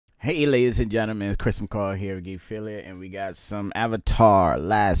Hey, ladies and gentlemen, it's Chris McCall here with Geekphilia, and we got some Avatar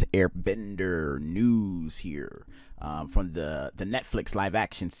Last Airbender news here from the Netflix live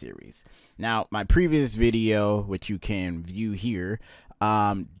action series. Now, my previous video, which you can view here,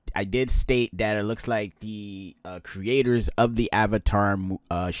 I did state that it looks like the creators of the Avatar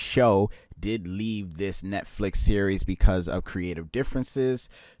show did leave this Netflix series because of creative differences.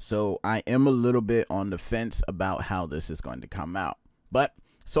 So I am a little bit on the fence about how this is going to come out. But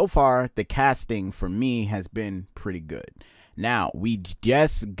so far, the casting for me has been pretty good. Now, we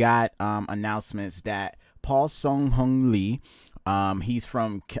just got announcements that Paul Sun-Hyung Lee, he's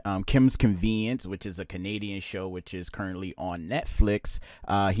from Kim's Convenience, which is a Canadian show which is currently on Netflix.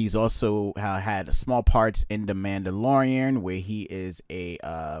 He's also had small parts in The Mandalorian, where he is a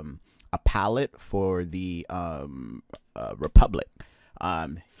pilot for the Republic.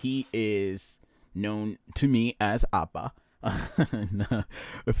 He is known to me as Appa.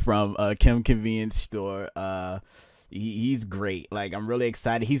 From Kim Convenience Store. He's great. Like, I'm really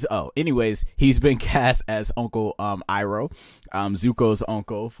excited. He's been cast as Uncle Iroh, Zuko's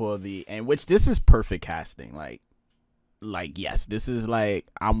uncle, for which this is perfect casting. Like yes, this is like,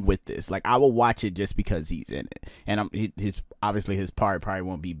 I'm with this. Like, I will watch it just because he's in it. And obviously his part probably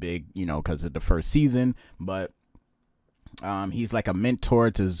won't be big, because of the first season, but he's like a mentor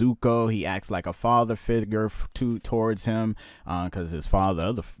to Zuko. He acts like a father figure towards him, because his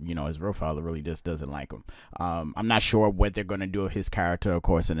father, his real father, really just doesn't like him. I'm not sure what they're going to do with his character, of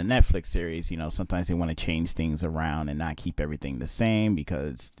course, in the Netflix series. Sometimes they want to change things around and not keep everything the same,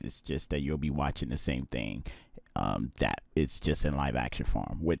 because it's just that you'll be watching the same thing, that it's just in live action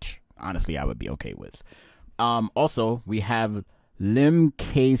form, which honestly I would be okay with. Also, we have Lim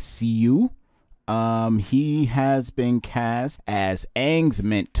Ksu. He has been cast as Aang's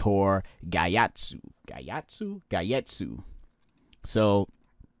mentor, Gayatsu. So,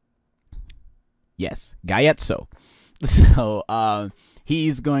 yes, Gayatsu. So,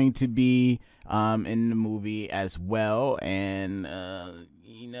 he's going to be in the movie as well, and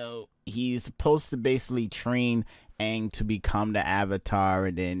he's supposed to basically train Aang to become the Avatar,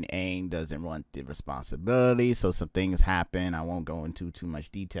 and then Aang doesn't want the responsibility, so some things happen. I won't go into too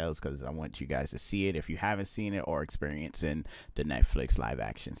much details because I want you guys to see it if you haven't seen it or experience in the Netflix live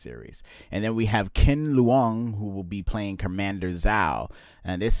action series. And then we have Ken Leung, who will be playing Commander Zhao,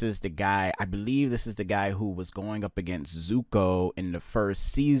 and this is the guy, I believe this is the guy who was going up against Zuko in the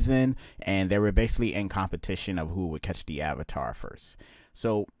first season, and they were basically in competition of who would catch the Avatar first.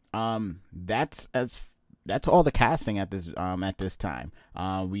 So that's all the casting at this time.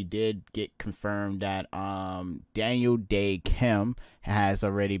 We did get confirmed that Daniel Day Kim has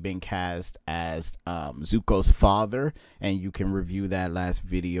already been cast as Zuko's father, and you can review that last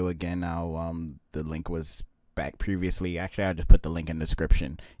video again. Now the link was back previously. Actually, I'll just put the link in the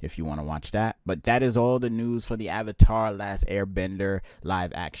description if you want to watch that. But that is all the news for the Avatar Last Airbender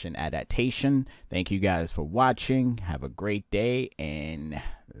live action adaptation. Thank you guys for watching. Have a great day and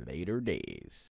later days.